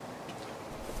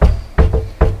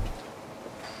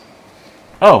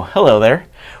Oh, hello there.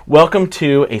 Welcome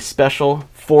to a special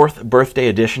 4th birthday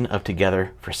edition of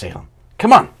Together for Salem.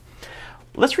 Come on,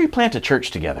 let's replant a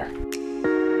church together.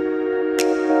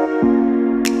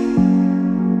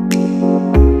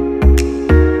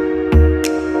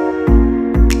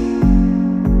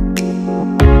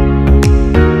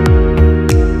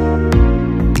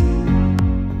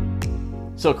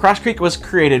 So Cross Creek was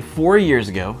created 4 years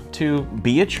ago to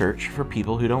be a church for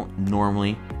people who don't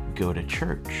normally go to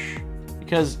church.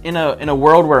 Because in a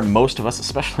world where most of us,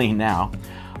 especially now,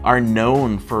 are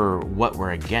known for what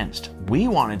we're against, we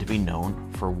wanted to be known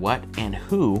for what and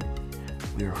who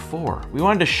we are for. We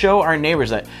wanted to show our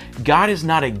neighbors that God is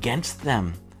not against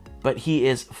them, but He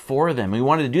is for them. We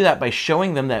wanted to do that by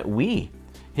showing them that we,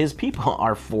 His people,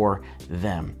 are for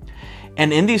them.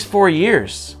 And in these 4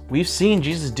 years, we've seen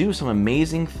Jesus do some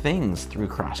amazing things through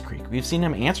Cross Creek. We've seen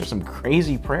Him answer some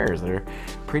crazy prayers that are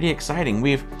pretty exciting.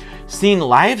 We've seen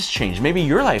lives change. Maybe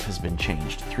your life has been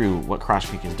changed through what Cross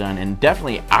Creek has done, and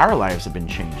definitely our lives have been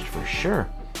changed for sure.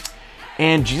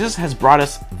 And Jesus has brought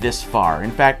us this far.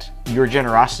 In fact, your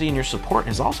generosity and your support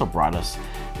has also brought us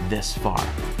this far.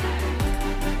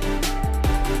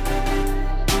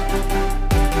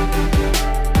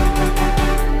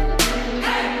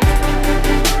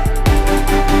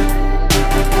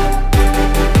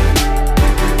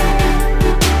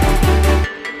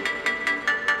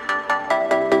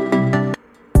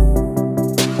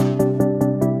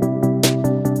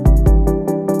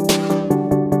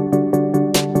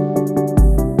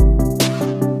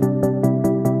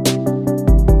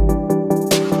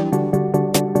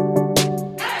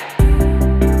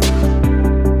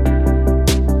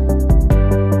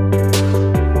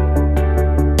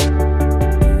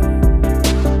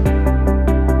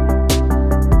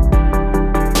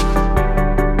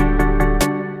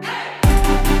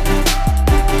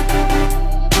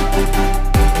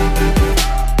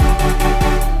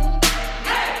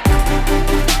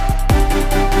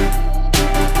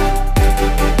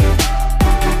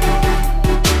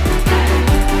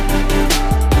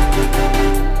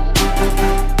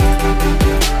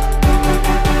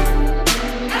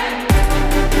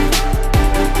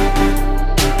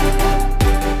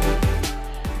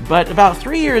 But about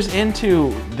 3 years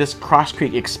into this Cross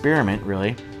Creek experiment,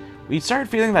 really, we started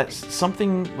feeling that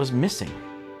something was missing.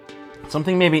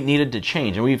 Something maybe needed to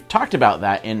change. And we've talked about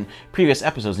that in previous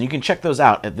episodes, and you can check those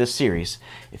out at this series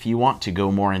if you want to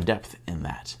go more in depth in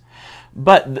that.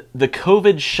 But the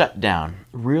COVID shutdown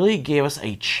really gave us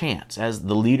a chance as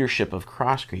the leadership of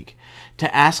Cross Creek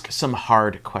to ask some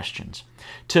hard questions,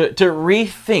 to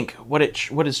rethink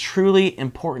what is truly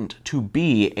important to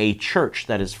be a church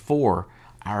that is for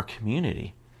our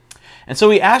community. And so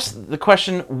we asked the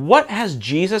question, what has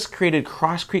Jesus created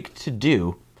Cross Creek to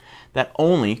do that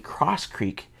only Cross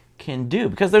Creek can do?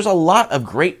 Because there's a lot of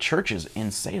great churches in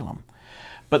Salem,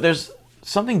 but there's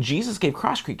something Jesus gave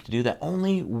Cross Creek to do that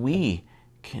only we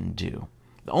can do.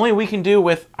 That only we can do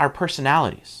with our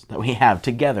personalities that we have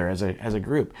together as a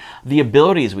group, the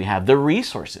abilities we have, the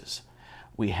resources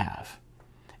we have.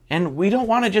 And we don't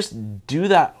want to just do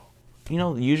that,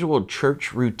 the usual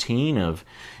church routine of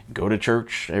go to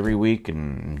church every week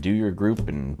and do your group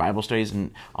and Bible studies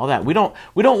and all that. We don't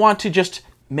want to just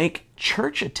make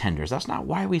church attenders. That's not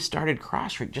why we started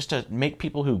Cross Creek, just to make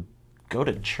people who go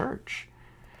to church.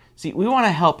 See, we want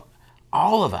to help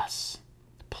all of us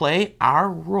play our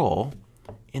role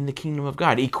in the kingdom of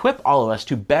God, equip all of us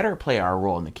to better play our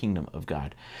role in the kingdom of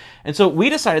God. And so we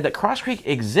decided that Cross Creek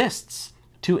exists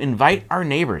to invite our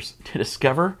neighbors to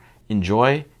discover,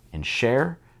 enjoy, and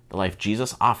share the life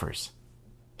Jesus offers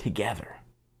together.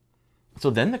 So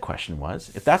then the question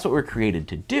was, if that's what we're created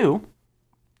to do,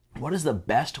 what is the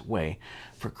best way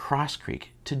for Cross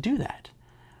Creek to do that?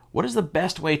 What is the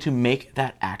best way to make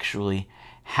that actually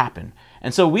happen?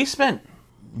 And so we spent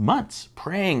months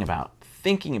praying about,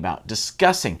 thinking about,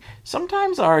 discussing,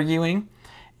 sometimes arguing,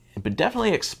 but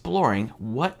definitely exploring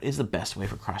what is the best way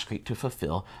for Cross Creek to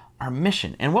fulfill our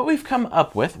mission. And what we've come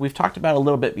up with, we've talked about a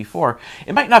little bit before,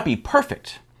 it might not be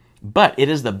perfect, but it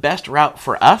is the best route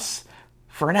for us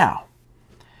for now.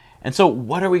 And so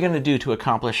what are we going to do to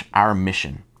accomplish our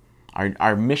mission?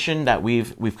 Our mission that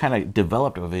we've kind of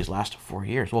developed over these last 4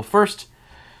 years. Well, first,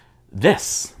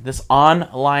 this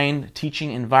online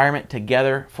teaching environment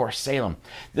Together for Salem.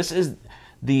 This is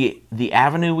the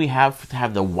avenue we have to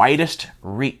have the widest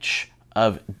reach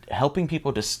of helping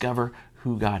people discover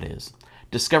who God is.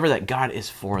 Discover that God is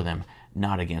for them,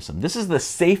 not against them. This is the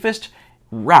safest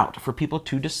route for people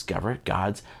to discover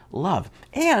God's love.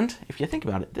 And if you think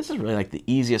about it, this is really like the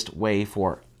easiest way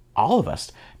for all of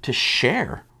us to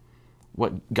share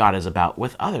what God is about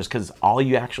with others, because all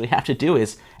you actually have to do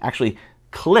is actually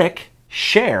click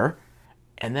share,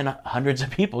 and then hundreds of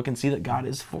people can see that God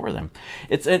is for them.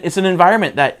 It's an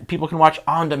environment that people can watch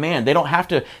on demand. They don't have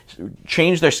to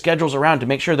change their schedules around to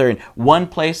make sure they're in one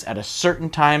place at a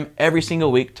certain time every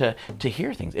single week to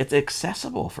hear things. It's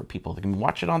accessible for people. They can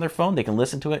watch it on their phone. They can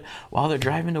listen to it while they're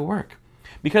driving to work.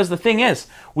 Because the thing is,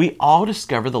 we all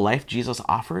discover the life Jesus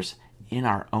offers in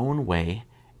our own way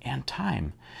and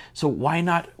time. So why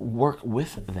not work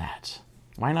with that?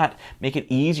 Why not make it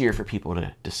easier for people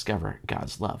to discover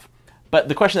God's love? But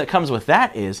the question that comes with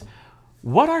that is,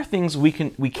 what are things we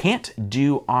can't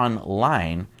do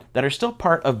online that are still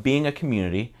part of being a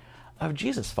community of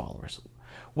Jesus followers?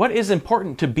 What is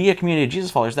important to be a community of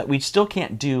Jesus followers that we still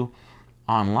can't do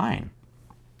online?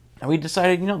 And we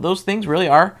decided, those things really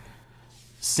are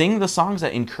sing the songs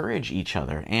that encourage each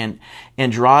other and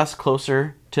draw us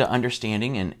closer to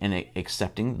understanding and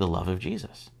accepting the love of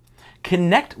Jesus.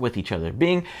 Connect with each other,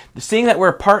 seeing that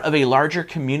we're part of a larger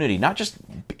community, not just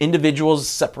individuals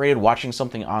separated watching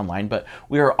something online, but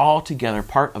we are all together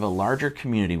part of a larger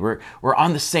community. We're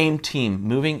on the same team,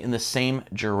 moving in the same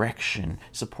direction,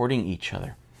 supporting each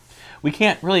other. We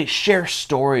can't really share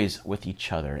stories with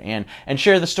each other and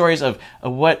share the stories of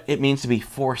what it means to be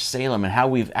for Salem and how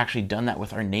we've actually done that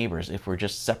with our neighbors if we're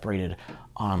just separated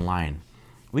online.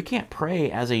 We can't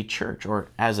pray as a church or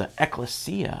as an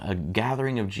ecclesia, a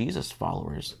gathering of Jesus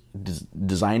followers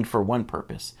designed for one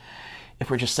purpose, if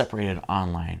we're just separated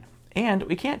online. And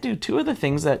we can't do two of the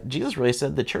things that Jesus really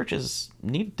said the churches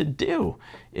need to do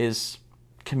is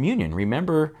communion.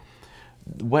 Remember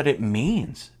what it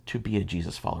means to be a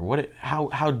Jesus follower,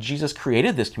 how Jesus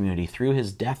created this community through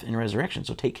his death and resurrection.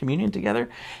 So take communion together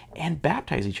and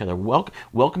baptize each other,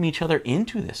 welcome each other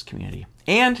into this community.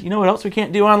 And you know what else we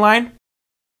can't do online?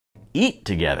 Eat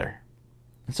together.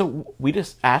 And so we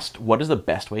just asked, what is the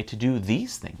best way to do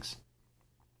these things?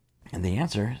 And the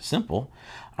answer, simple,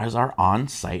 is our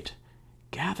on-site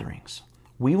gatherings.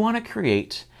 We want to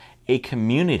create a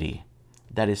community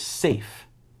that is safe,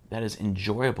 that is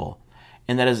enjoyable,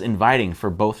 and that is inviting for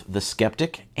both the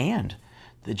skeptic and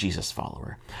the Jesus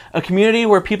follower. A community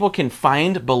where people can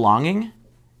find belonging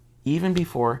even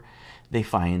before they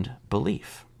find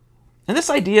belief. And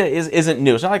this idea isn't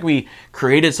new. It's not like we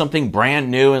created something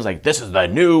brand new and it's like, this is the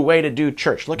new way to do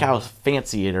church. Look how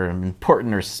fancy it or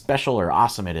important or special or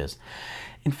awesome it is.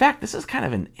 In fact, this is kind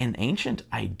of an ancient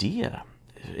idea.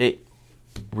 It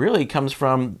really comes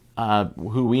from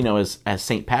who we know as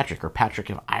St. Patrick or Patrick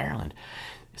of Ireland.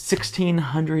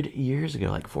 1,600 years ago,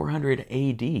 like 400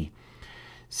 AD.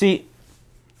 See,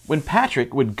 when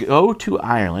Patrick would go to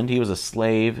Ireland, he was a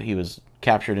slave, he was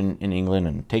captured in England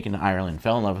and taken to Ireland,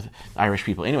 fell in love with Irish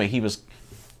people. Anyway,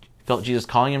 felt Jesus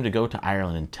calling him to go to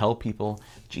Ireland and tell people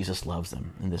Jesus loves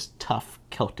them in this tough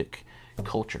Celtic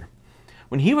culture.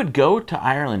 When he would go to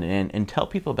Ireland and tell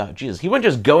people about Jesus, he wouldn't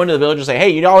just go into the village and say, hey,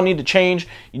 you all need to change,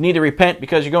 you need to repent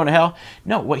because you're going to hell.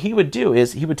 No, what he would do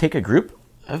is he would take a group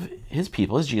of his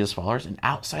people, his Jesus followers, and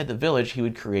outside the village he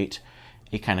would create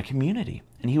a kind of community.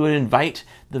 And he would invite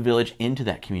the village into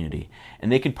that community.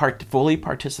 And they could fully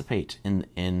participate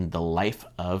in the life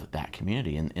of that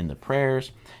community, in the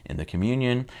prayers, in the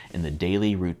communion, in the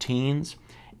daily routines.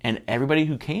 And everybody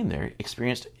who came there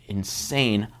experienced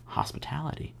insane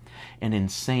hospitality and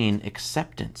insane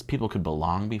acceptance. People could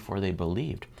belong before they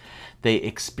believed. They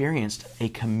experienced a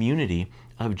community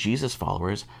of Jesus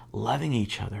followers loving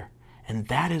each other. And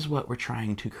that is what we're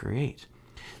trying to create.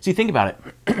 See, think about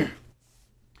it.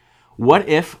 What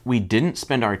if we didn't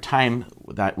spend our time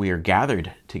that we are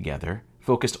gathered together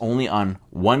focused only on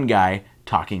one guy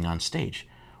talking on stage?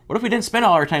 What if we didn't spend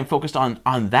all our time focused on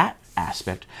that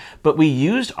aspect, but we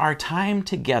used our time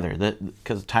together,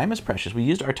 because time is precious, we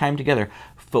used our time together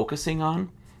focusing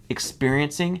on,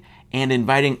 experiencing, and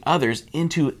inviting others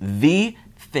into the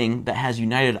thing that has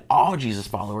united all Jesus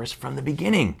followers from the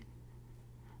beginning.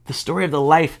 The story of the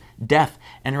life, death,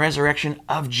 and resurrection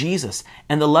of Jesus,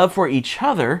 and the love for each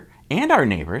other and our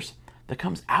neighbors that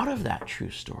comes out of that true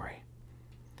story.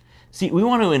 See, we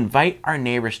want to invite our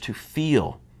neighbors to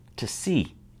feel, to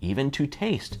see, even to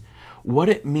taste what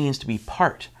it means to be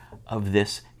part of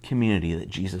this community that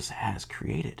Jesus has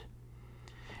created.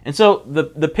 And so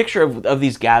the picture of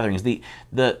these gatherings,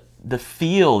 the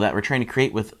feel that we're trying to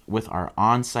create with our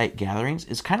on-site gatherings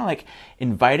is kind of like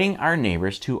inviting our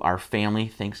neighbors to our family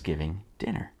Thanksgiving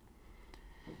dinner.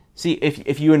 See,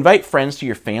 if you invite friends to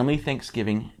your family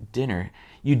Thanksgiving dinner,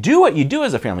 you do what you do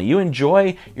as a family. You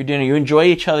enjoy your dinner, you enjoy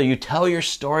each other, you tell your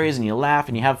stories and you laugh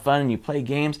and you have fun and you play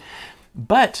games.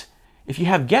 But if you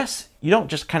have guests, you don't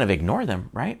just kind of ignore them,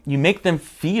 right? You make them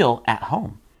feel at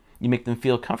home. You make them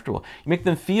feel comfortable. You make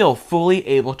them feel fully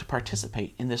able to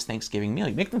participate in this Thanksgiving meal.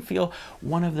 You make them feel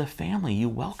one of the family. You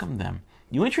welcome them.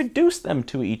 You introduce them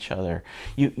to each other.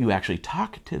 You actually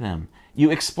talk to them.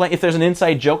 You explain, if there's an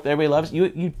inside joke that everybody loves,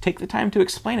 you take the time to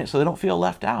explain it so they don't feel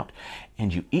left out.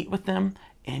 And you eat with them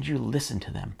and you listen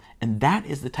to them. And that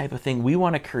is the type of thing we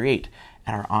want to create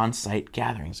at our on-site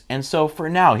gatherings. And so for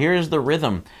now, here's the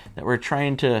rhythm that we're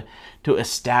trying to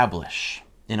establish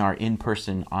in our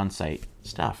in-person on-site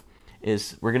stuff.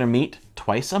 Is we're going to meet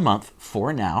twice a month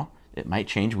for now. It might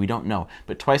change, we don't know,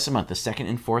 but twice a month, the second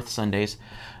and fourth Sundays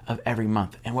of every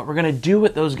month. And what we're going to do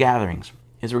at those gatherings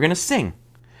is we're going to sing.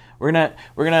 We're going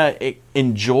to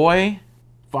enjoy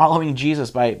following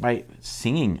Jesus by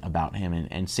singing about him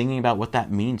and singing about what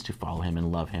that means to follow him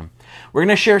and love him. We're going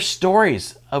to share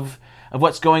stories of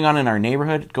what's going on in our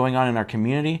neighborhood, going on in our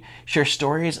community, share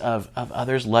stories of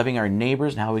others loving our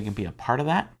neighbors and how we can be a part of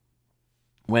that.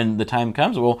 When the time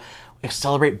comes, we'll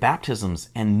celebrate baptisms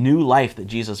and new life that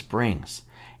Jesus brings.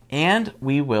 And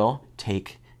we will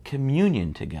take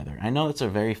communion together. I know it's a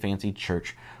very fancy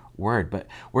church word, but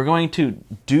we're going to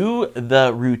do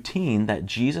the routine that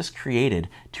Jesus created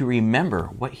to remember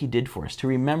what he did for us, to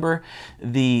remember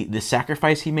the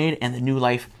sacrifice he made and the new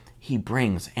life he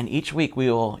brings. And each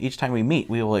time we meet,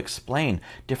 we will explain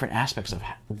different aspects of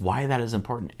why that is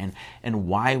important and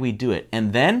why we do it.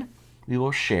 And then we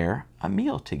will share a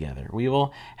meal together. We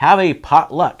will have a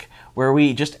potluck where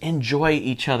we just enjoy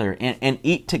each other and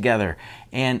eat together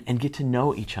and get to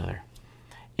know each other.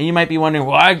 And you might be wondering,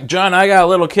 well, John, I got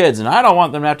little kids and I don't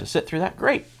want them to have to sit through that.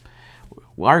 Great.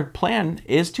 Our plan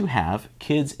is to have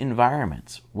kids'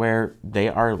 environments where they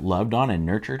are loved on and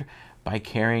nurtured by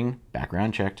caring,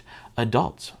 background checked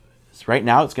adults. So right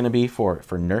now it's going to be for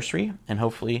nursery and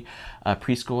hopefully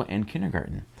preschool and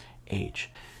kindergarten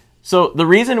age. So the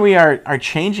reason we are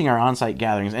changing our on-site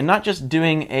gatherings and not just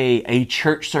doing a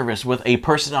church service with a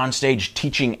person on stage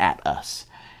teaching at us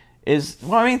is,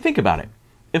 think about it.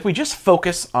 If we just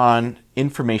focus on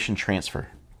information transfer,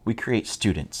 we create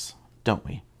students, don't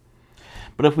we?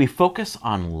 But if we focus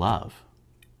on love,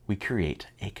 we create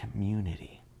a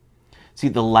community. See,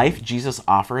 the life Jesus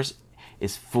offers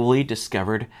is fully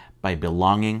discovered by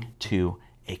belonging to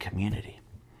a community.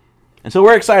 And so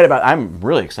I'm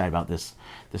really excited about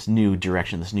this new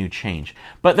direction, this new change.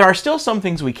 But there are still some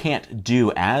things we can't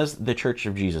do as the Church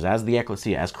of Jesus, as the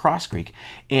Ecclesia, as Cross Creek,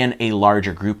 in a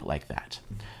larger group like that.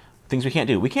 Things we can't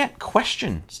do. We can't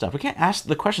question stuff. We can't ask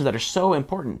the questions that are so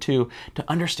important to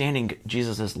understanding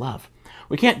Jesus' love.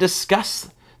 We can't discuss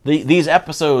these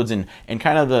episodes and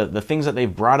kind of the things that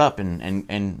they've brought up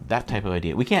and that type of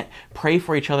idea. We can't pray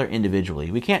for each other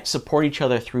individually. We can't support each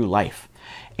other through life.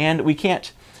 And we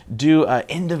can't do an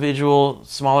individual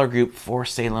smaller group for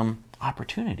Salem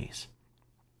opportunities.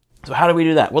 So how do we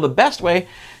do that? Well, the best way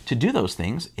to do those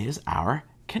things is our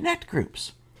Connect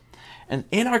groups. And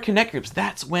in our Connect groups,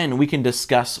 that's when we can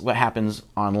discuss what happens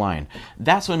online.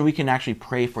 That's when we can actually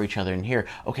pray for each other and hear,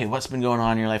 okay, what's been going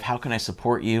on in your life? How can I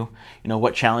support you?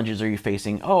 What challenges are you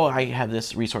facing? Oh, I have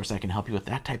this resource that can help you with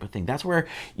that type of thing. That's where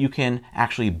you can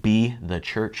actually be the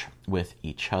church with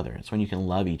each other. It's when you can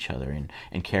love each other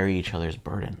and carry each other's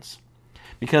burdens.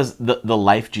 Because the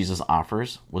life Jesus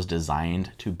offers was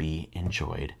designed to be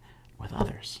enjoyed with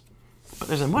others. But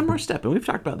there's one more step, and we've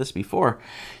talked about this before.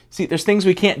 See, there's things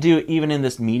we can't do even in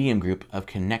this medium group of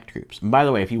Connect groups. And by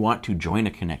the way, if you want to join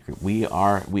a Connect group, we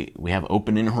have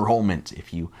open enrollment,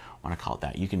 if you want to call it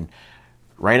that. You can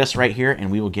write us right here,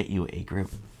 and we will get you a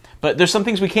group. But there's some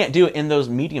things we can't do in those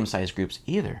medium-sized groups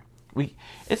either.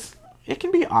 It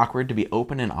can be awkward to be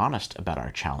open and honest about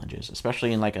our challenges,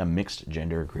 especially in like a mixed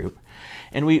gender group.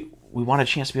 And we want a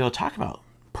chance to be able to talk about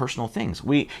personal things.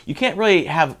 You can't really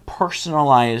have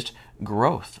personalized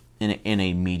growth in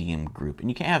a medium group, and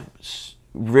you can't have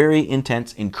very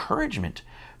intense encouragement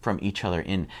from each other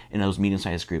in those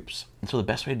medium-sized groups. And so the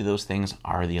best way to do those things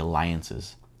are the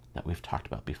alliances that we've talked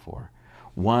about before.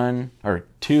 1 or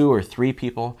 2 or 3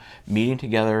 people meeting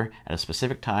together at a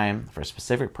specific time for a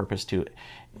specific purpose to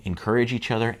encourage each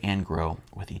other and grow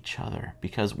with each other.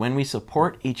 Because when we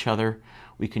support each other,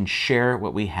 we can share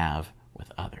what we have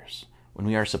with others. When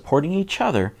we are supporting each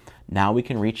other, now we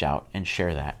can reach out and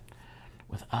share that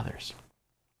with others.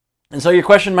 And so your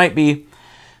question might be,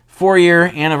 4-year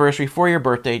anniversary, 4-year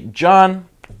birthday, John,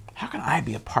 how can I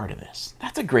be a part of this?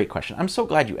 That's a great question. I'm so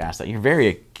glad you asked that.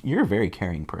 You're a very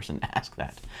caring person to ask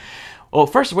that. Well,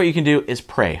 first, what you can do is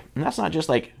pray. And that's not just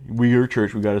like, we are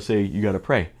church, we got to say, you got to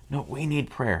pray. No, we need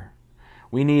prayer.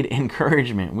 We need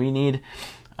encouragement. We need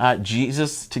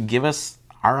Jesus to give us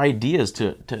our ideas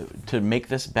to make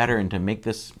this better and to make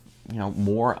this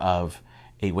more of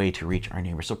a way to reach our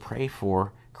neighbors. So pray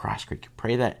for Cross Creek.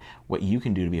 Pray that what you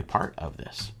can do to be a part of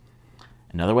this.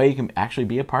 Another way you can actually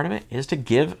be a part of it is to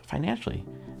give financially.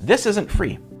 This isn't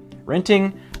free.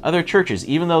 Renting other churches,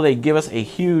 even though they give us a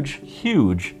huge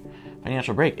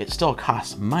financial break, it still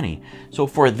costs money. So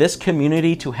for this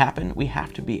community to happen, we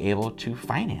have to be able to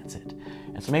finance it.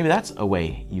 And so maybe that's a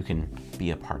way you can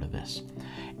be a part of this.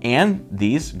 And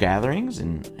these gatherings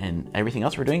and everything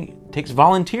else we're doing takes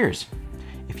volunteers.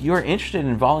 If you are interested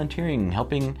in volunteering,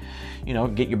 helping,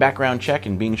 get your background check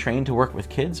and being trained to work with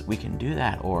kids, we can do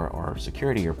that, or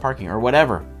security or parking or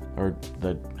whatever, or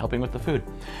the helping with the food.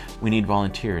 We need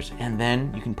volunteers. And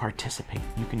then you can participate.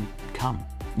 You can come.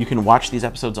 You can watch these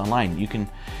episodes online. You can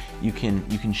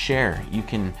share. You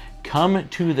can come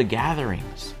to the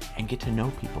gatherings and get to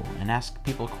know people and ask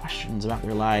people questions about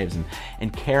their lives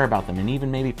and care about them and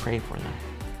even maybe pray for them.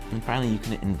 And finally, you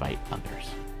can invite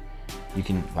others. You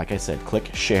can, like I said,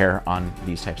 click share on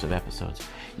these types of episodes.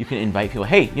 You can invite people.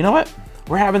 Hey, you know what?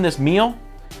 We're having this meal.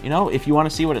 If you want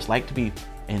to see what it's like to be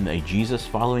in a Jesus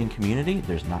following community,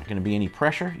 there's not going to be any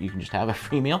pressure. You can just have a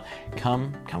free meal.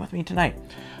 Come with me tonight.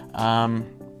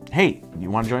 Hey, you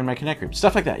want to join my Connect group?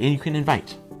 Stuff like that. And you can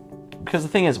invite. Because the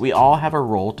thing is, we all have a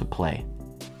role to play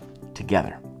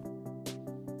together.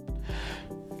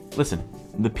 Listen,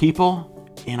 the people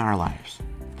in our lives,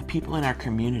 the people in our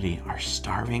community are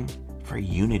starving for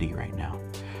unity right now.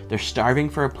 They're starving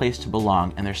for a place to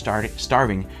belong, and they're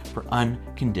starving for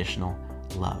unconditional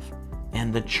love.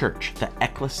 And the church, the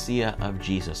ecclesia of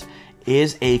Jesus,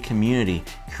 is a community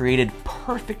created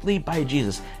perfectly by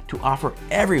Jesus to offer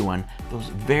everyone those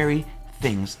very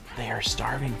things they are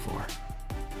starving for.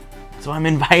 So I'm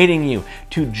inviting you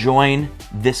to join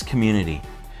this community,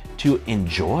 to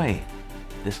enjoy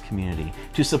this community,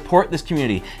 to support this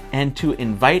community, and to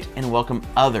invite and welcome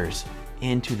others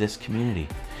into this community.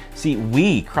 See,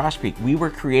 we, Cross Creek, we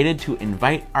were created to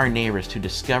invite our neighbors to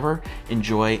discover,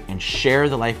 enjoy, and share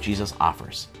the life Jesus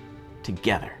offers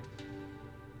together.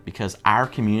 Because our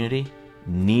community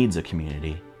needs a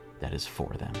community that is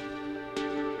for them.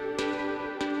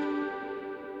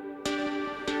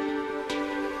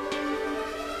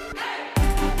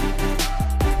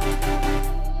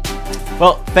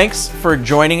 Well, thanks for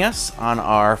joining us on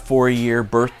our 4-year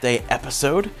birthday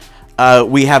episode.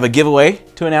 We have a giveaway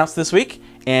to announce this week,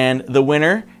 and the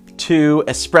winner to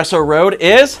Espresso Road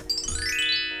is...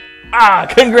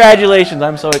 congratulations!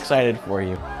 I'm so excited for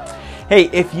you. Hey,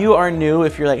 if you are new,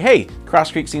 if you're like, hey,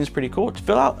 Cross Creek seems pretty cool,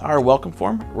 fill out our welcome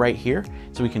form right here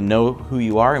so we can know who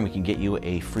you are and we can get you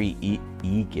a free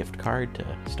e-gift card to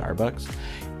Starbucks.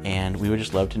 And we would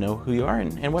just love to know who you are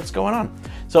and what's going on.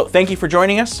 So thank you for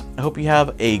joining us. I hope you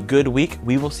have a good week.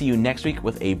 We will see you next week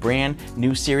with a brand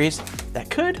new series that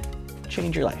could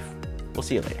change your life. We'll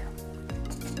see you later.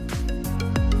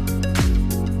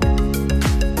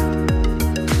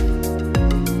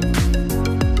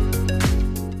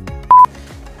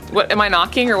 What, am I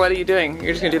knocking or what are you doing?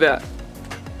 You're just gonna do that?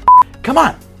 Come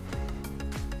on.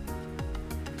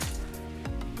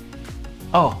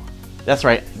 Oh, that's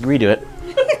right. Redo it.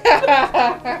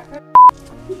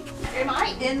 Am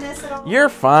I in this at all? You're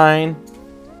fine.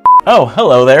 Oh,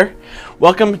 hello there.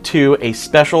 Welcome to a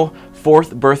special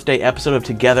 4th birthday episode of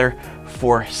Together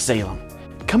for Salem.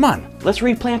 Come on, let's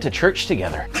replant a church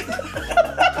together.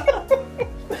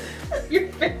 Your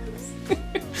face.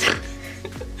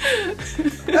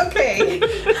 Okay.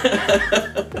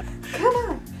 Come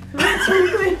on. Let's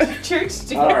replant a church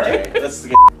together. All right, let's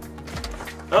get...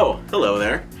 Oh, hello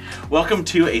there. Welcome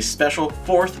to a special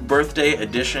 4th birthday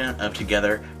edition of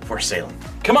Together for Salem.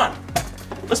 Come on,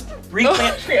 let's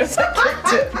replant... Oh, yes,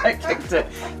 I kicked it.